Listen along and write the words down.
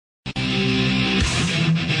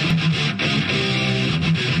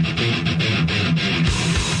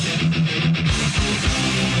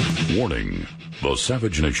Warning. The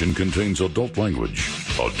Savage Nation contains adult language,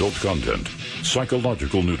 adult content,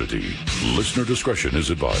 psychological nudity. Listener discretion is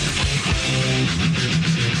advised.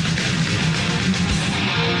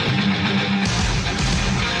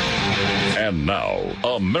 And now,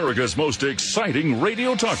 America's most exciting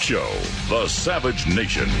radio talk show, The Savage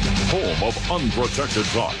Nation, home of unprotected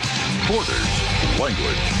thought, borders,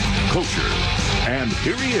 language, culture. And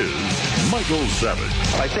here he is, Michael Savage.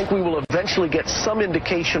 I think we will eventually get some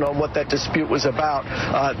indication on what that dispute was about.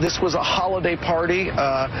 This was a holiday party.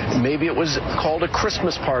 Maybe it was called a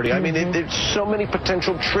Christmas party. I mean, there's so many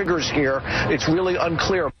potential triggers here. It's really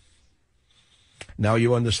unclear. Now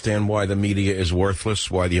you understand why the media is worthless,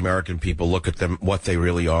 why the American people look at them, what they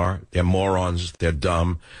really are. They're morons. They're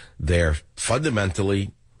dumb. They're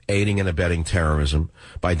fundamentally aiding and abetting terrorism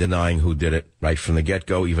by denying who did it right from the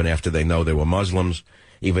get-go, even after they know they were Muslims,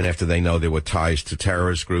 even after they know there were ties to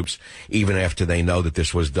terrorist groups, even after they know that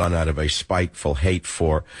this was done out of a spiteful hate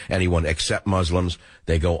for anyone except Muslims.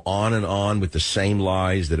 They go on and on with the same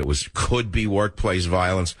lies that it could be workplace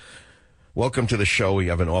violence. Welcome to the show. We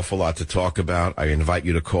have an awful lot to talk about. I invite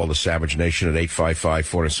you to call the Savage Nation at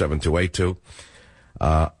 855-407-282.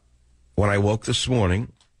 When I woke this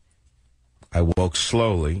morning, I woke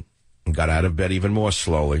slowly and got out of bed even more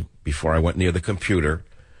slowly before I went near the computer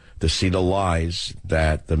to see the lies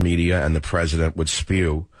that the media and the president would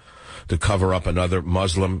spew to cover up another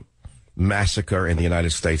Muslim massacre in the United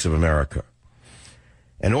States of America.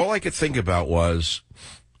 And all I could think about was,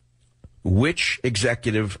 which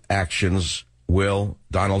executive actions will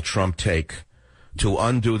Donald Trump take to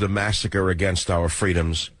undo the massacre against our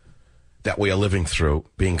freedoms that we are living through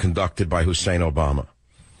being conducted by Hussein Obama?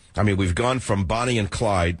 I mean, we've gone from Bonnie and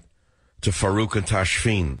Clyde to Farouk and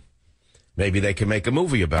Tashfin. Maybe they can make a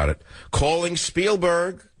movie about it. Calling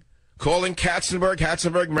Spielberg, calling Ratzenberg,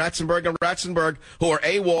 and Ratzenberg, who are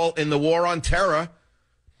AWOL in the war on terror.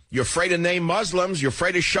 You're afraid to name Muslims. You're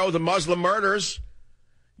afraid to show the Muslim murders.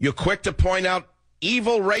 You're quick to point out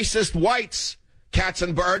evil, racist whites,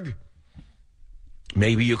 Katzenberg.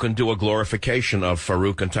 Maybe you can do a glorification of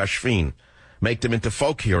Farouk and Tashfin. Make them into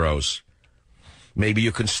folk heroes. Maybe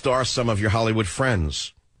you can star some of your Hollywood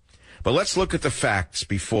friends. But let's look at the facts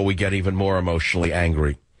before we get even more emotionally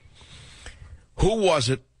angry. Who was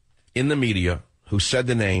it in the media who said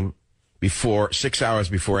the name 6 hours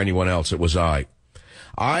before anyone else? It was I.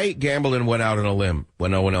 I gambled and went out on a limb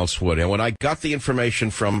when no one else would. And when I got the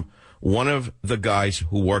information from one of the guys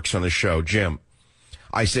who works on the show, Jim,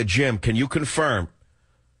 I said, Jim, can you confirm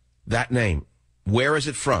that name? Where is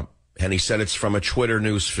it from? And he said it's from a Twitter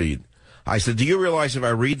news feed. I said, do you realize if I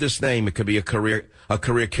read this name, it could be a career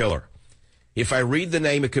killer? If I read the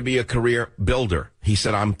name, it could be a career builder. He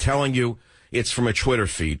said, I'm telling you, it's from a Twitter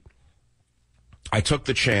feed. I took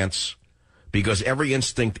the chance because every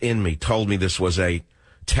instinct in me told me this was a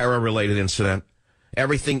terror-related incident.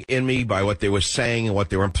 Everything in me, by what they were saying and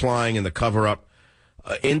what they were implying in the cover-up,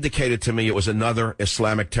 indicated to me it was another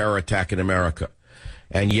Islamic terror attack in America.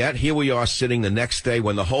 And yet, here we are sitting the next day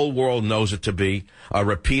when the whole world knows it to be a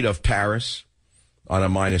repeat of Paris on a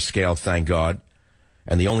minor scale, thank God.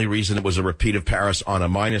 And the only reason it was a repeat of Paris on a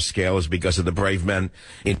minor scale is because of the brave men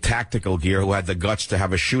in tactical gear who had the guts to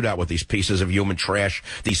have a shootout with these pieces of human trash,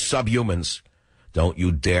 these subhumans. Don't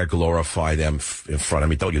you dare glorify them in front of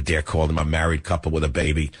me. Don't you dare call them a married couple with a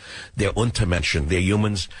baby. They're Untermenschen. They're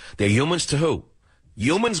humans. They're humans to who?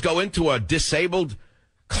 Humans go into a disabled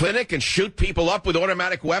clinic and shoot people up with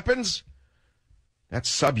automatic weapons? That's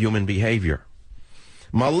subhuman behavior.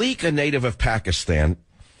 Malik, a native of Pakistan,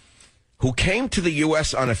 who came to the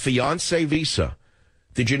U.S. on a fiancé visa.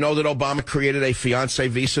 Did you know that Obama created a fiancé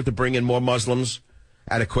visa to bring in more Muslims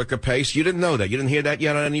at a quicker pace? You didn't know that. You didn't hear that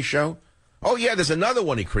yet on any show? Oh, yeah, there's another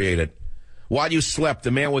one he created. While you slept,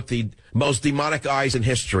 the man with the most demonic eyes in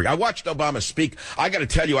history. I watched Obama speak. I got to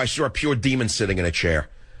tell you, I saw a pure demon sitting in a chair.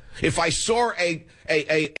 If I saw a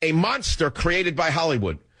monster created by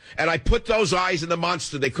Hollywood, and I put those eyes in the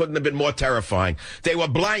monster, they couldn't have been more terrifying. They were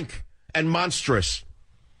blank and monstrous.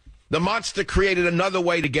 The monster created another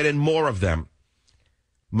way to get in more of them.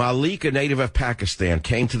 Malik, a native of Pakistan,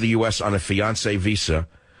 came to the U.S. on a fiancé visa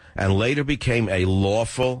and later became a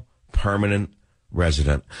lawful permanent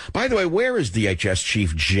resident. By the way, where is DHS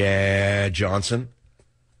Chief Jed Johnson?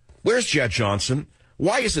 Where's Jed Johnson?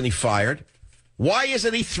 Why isn't he fired? Why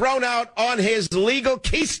isn't he thrown out on his legal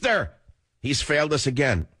keister? He's failed us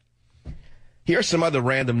again. Here's some other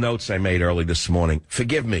random notes I made early this morning.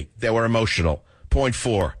 Forgive me, they were emotional. Point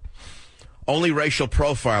 4. Only racial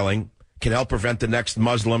profiling can help prevent the next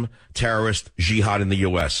Muslim terrorist jihad in the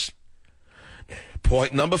U.S.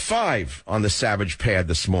 Point number 5 on the Savage pad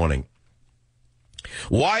this morning.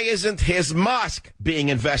 Why isn't his mosque being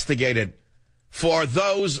investigated for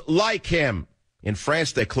those like him? In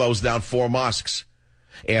France, they closed down 4 mosques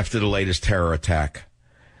after the latest terror attack.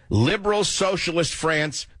 Liberal socialist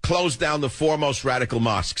France closed down the 4 most radical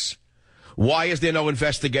mosques. Why is there no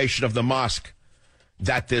investigation of the mosque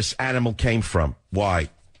that this animal came from? Why?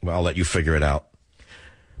 Well, I'll let you figure it out.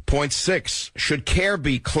 Point 6, should CARE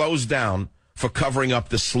be closed down for covering up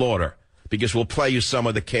the slaughter? Because we'll play you some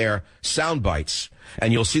of the CARE sound bites,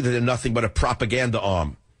 and you'll see that they're nothing but a propaganda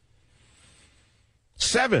arm.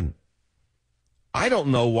 7, I don't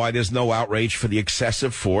know why there's no outrage for the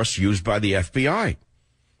excessive force used by the FBI.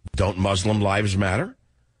 Don't Muslim lives matter?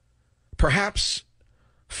 Perhaps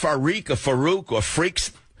Farouk or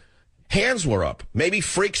Freak's hands were up. Maybe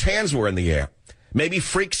Freak's hands were in the air. Maybe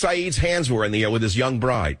Freak Saeed's hands were in the air with his young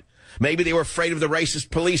bride. Maybe they were afraid of the racist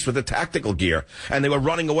police with the tactical gear, and they were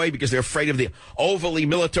running away because they're afraid of the overly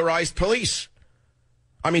militarized police.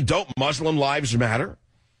 I mean, don't Muslim lives matter?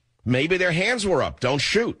 Maybe their hands were up. Don't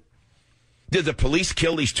shoot. Did the police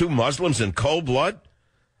kill these 2 Muslims in cold blood?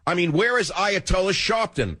 I mean, where is Ayatollah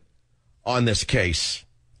Sharpton on this case?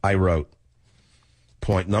 I wrote.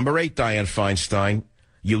 Point number 8, Dianne Feinstein,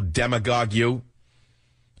 you demagogue, you.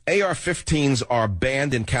 AR-15s are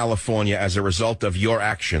banned in California as a result of your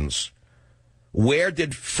actions. Where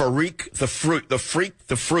did Farouk the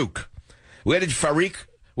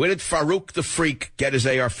Freak get his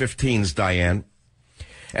AR-15s, Dianne?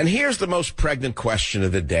 And here's the most pregnant question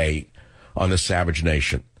of the day on the Savage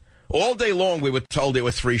Nation. All day long we were told there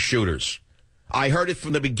were 3 shooters. I heard it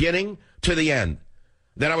from the beginning to the end.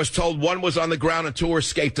 Then I was told 1 was on the ground and 2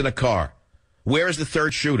 escaped in a car. Where is the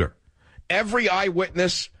 3rd shooter? Every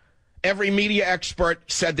eyewitness, every media expert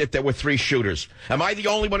said that there were 3 shooters. Am I the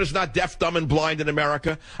only one who's not deaf, dumb, and blind in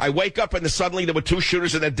America? I wake up and suddenly there were 2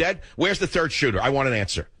 shooters and they're dead. Where's the 3rd shooter? I want an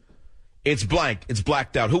answer. It's blank. It's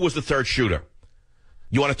blacked out. Who was the 3rd shooter?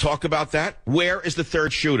 You want to talk about that? Where is the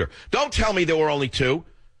 3rd shooter? Don't tell me there were only 2.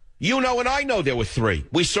 You know and I know there were 3.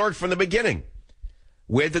 We saw it from the beginning.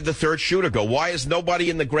 Where did the 3rd shooter go? Why is nobody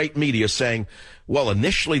in the great media saying, well,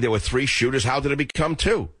 initially there were 3 shooters. How did it become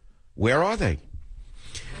 2? Where are they?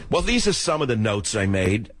 Well, these are some of the notes I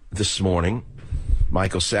made this morning.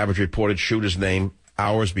 Michael Savage reported shooter's name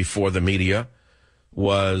hours before the media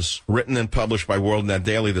was written and published by WorldNet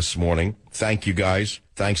Daily this morning. Thank you, guys.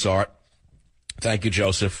 Thanks, Art. Thank you,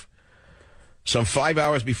 Joseph. Some 5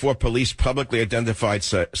 hours before police publicly identified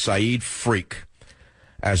Saeed Freak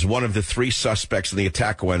as one of the 3 suspects in the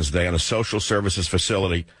attack Wednesday on a social services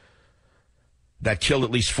facility that killed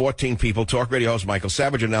at least 14 people, Talk Radio host Michael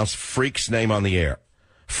Savage announced Freak's name on the air.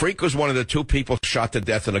 Freak was one of the 2 people shot to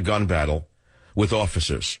death in a gun battle with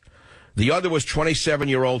officers. The other was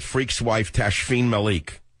 27-year-old Freak's wife, Tashfeen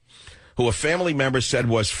Malik, who a family member said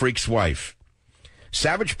was Freak's wife.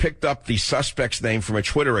 Savage picked up the suspect's name from a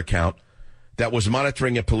Twitter account that was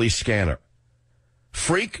monitoring a police scanner.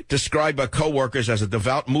 Freak, described by co-workers as a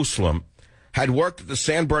devout Muslim, had worked at the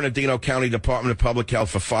San Bernardino County Department of Public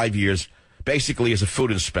Health for 5 years, basically as a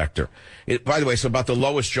food inspector. By the way, it's about the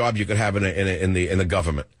lowest job you could have in the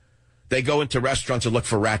government. They go into restaurants and look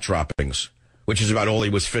for rat droppings, which is about all he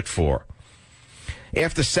was fit for.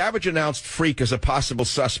 After Savage announced Freak as a possible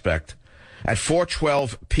suspect at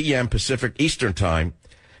 4:12 p.m. Pacific Eastern Time,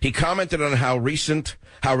 he commented on how reticent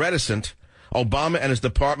Obama and his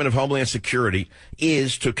Department of Homeland Security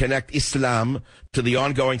is to connect Islam to the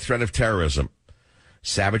ongoing threat of terrorism.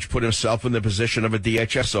 Savage put himself in the position of a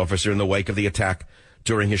DHS officer in the wake of the attack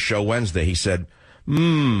during his show Wednesday. He said,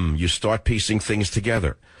 you start piecing things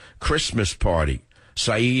together. Christmas party,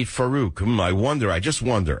 Saeed Farouk. I just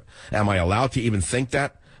wonder, am I allowed to even think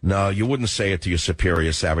that? No, you wouldn't say it to your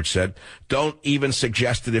superior, Savage said. Don't even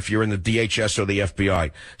suggest it if you're in the DHS or the FBI.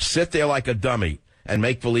 Sit there like a dummy and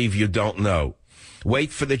make believe you don't know.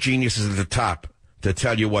 Wait for the geniuses at the top to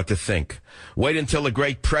tell you what to think. Wait until the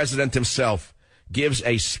great president himself gives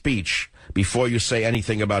a speech before you say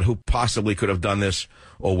anything about who possibly could have done this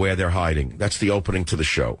or where they're hiding. That's the opening to the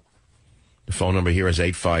show. The phone number here is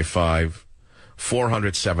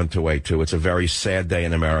 855-400-7282. It's a very sad day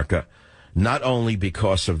in America, not only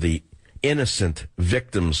because of the innocent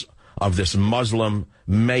victims of this Muslim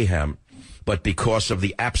mayhem, but because of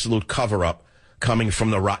the absolute cover-up coming from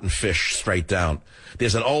the rotten fish straight down.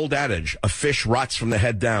 There's an old adage, a fish rots from the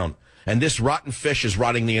head down, and this rotten fish is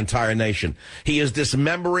rotting the entire nation. He is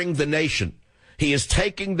dismembering the nation. He is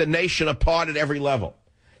taking the nation apart at every level.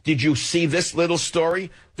 Did you see this little story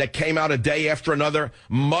that came out a day after another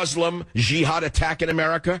Muslim jihad attack in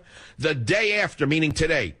America? The day after, meaning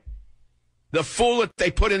today, the fool that they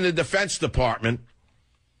put in the Defense Department,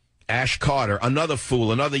 Ash Carter, another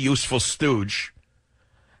fool, another useful stooge,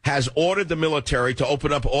 has ordered the military to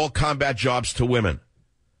open up all combat jobs to women.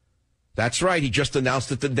 That's right. He just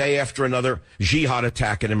announced it the day after another jihad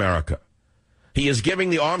attack in America. He is giving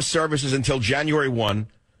the armed services until January 1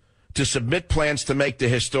 to submit plans to make the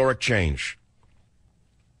historic change.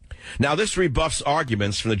 Now, this rebuffs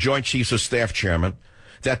arguments from the Joint Chiefs of Staff chairman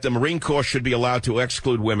that the Marine Corps should be allowed to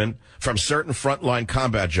exclude women from certain frontline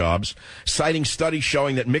combat jobs, citing studies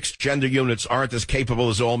showing that mixed gender units aren't as capable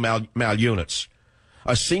as all male units.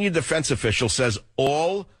 A senior defense official says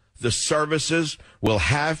all the services will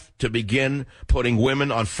have to begin putting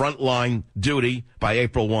women on frontline duty by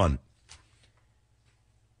April 1.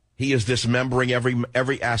 He is dismembering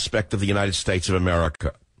every aspect of the United States of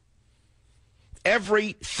America.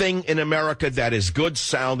 Everything in America that is good,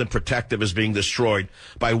 sound, and protective is being destroyed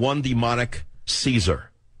by one demonic Caesar.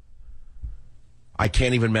 I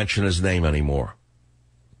can't even mention his name anymore.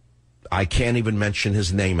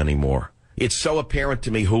 It's so apparent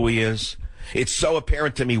to me who he is. It's so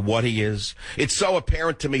apparent to me what he is. It's so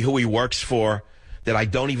apparent to me who he works for that I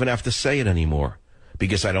don't even have to say it anymore,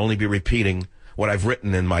 because I'd only be repeating what I've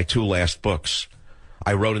written in my 2 last books.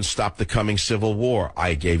 I wrote and Stop the Coming Civil War.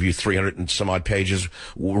 I gave you 300 and some odd pages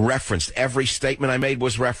referenced. Every statement I made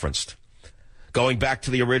was referenced, going back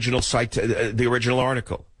to the original site, the original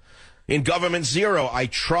article. In Government Zero, I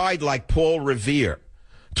tried, like Paul Revere,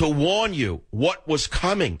 to warn you what was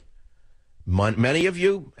coming. Many of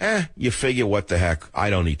you, you figure, what the heck? I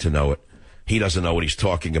don't need to know it. He doesn't know what he's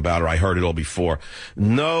talking about, or I heard it all before.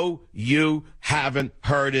 No, you haven't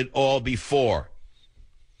heard it all before.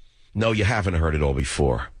 No, you haven't heard it all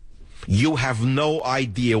before. You have no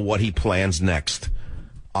idea what he plans next.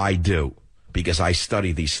 I do, because I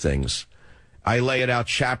study these things. I lay it out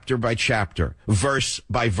chapter by chapter, verse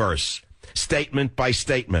by verse, statement by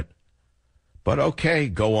statement. But okay,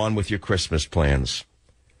 go on with your Christmas plans.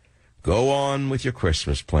 Go on with your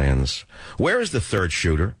Christmas plans. Where is the third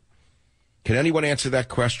shooter? Can anyone answer that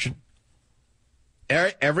question?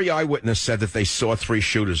 Every eyewitness said that they saw 3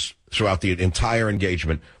 shooters throughout the entire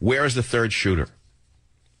engagement. Where is the third shooter?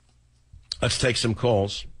 Let's take some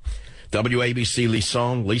calls. WABC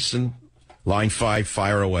Leeson, line 5,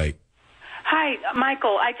 fire away. Hi,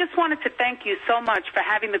 Michael. I just wanted to thank you so much for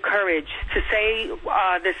having the courage to say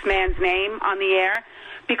this man's name on the air,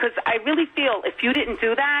 because I really feel if you didn't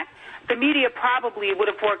do that, the media probably would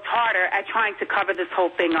have worked harder at trying to cover this whole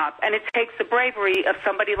thing up. And it takes the bravery of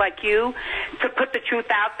somebody like you to put the truth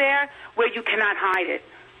out there where you cannot hide it.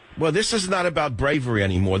 Well, this is not about bravery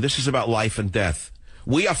anymore. This is about life and death.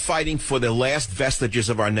 We are fighting for the last vestiges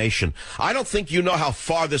of our nation. I don't think you know how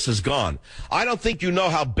far this has gone. I don't think you know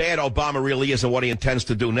how bad Obama really is and what he intends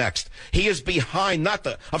to do next. He is behind,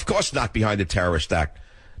 of course not behind the terrorist act.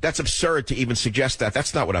 That's absurd to even suggest that.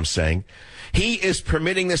 That's not what I'm saying. He is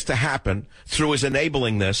permitting this to happen through his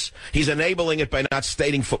enabling this. He's enabling it by not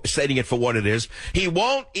stating it for what it is. He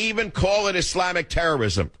won't even call it Islamic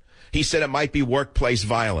terrorism. He said it might be workplace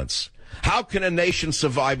violence. How can a nation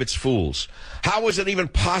survive its fools? How is it even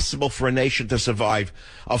possible for a nation to survive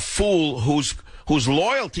a fool whose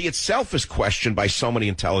loyalty itself is questioned by so many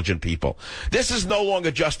intelligent people? This is no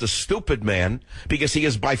longer just a stupid man, because he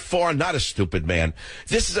is by far not a stupid man.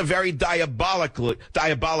 This is a very diabolical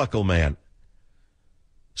man.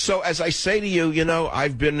 So as I say to you,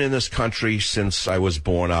 I've been in this country since I was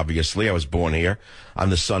born, obviously. I was born here. I'm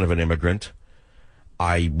the son of an immigrant.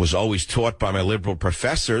 I was always taught by my liberal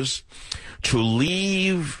professors to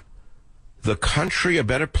leave the country a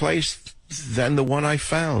better place than the one I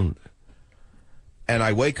found. And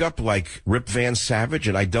I wake up like Rip Van Savage,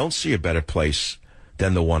 and I don't see a better place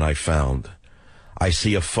than the one I found. I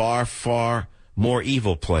see a far, far more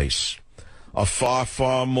evil place, a far,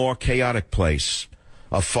 far more chaotic place,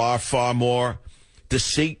 a far, far more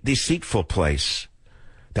deceitful place.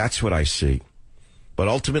 That's what I see. But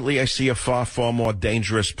ultimately, I see a far, far more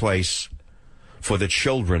dangerous place for the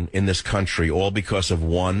children in this country, all because of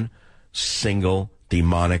one single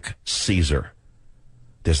demonic Caesar.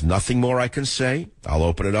 There's nothing more I can say. I'll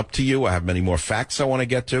open it up to you. I have many more facts I want to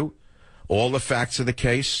get to. All the facts of the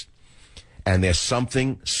case. And there's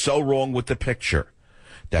something so wrong with the picture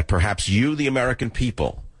that perhaps you, the American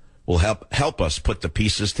people, will help us put the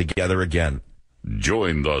pieces together again.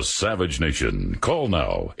 Join the Savage Nation. Call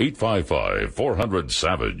now,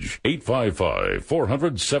 855-400-SAVAGE,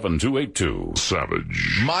 855-400-7282.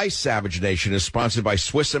 Savage. My Savage Nation is sponsored by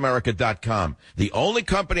SwissAmerica.com, the only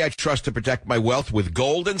company I trust to protect my wealth with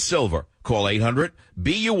gold and silver. Call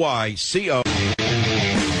 800-BUICO.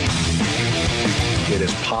 It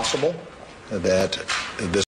is possible that this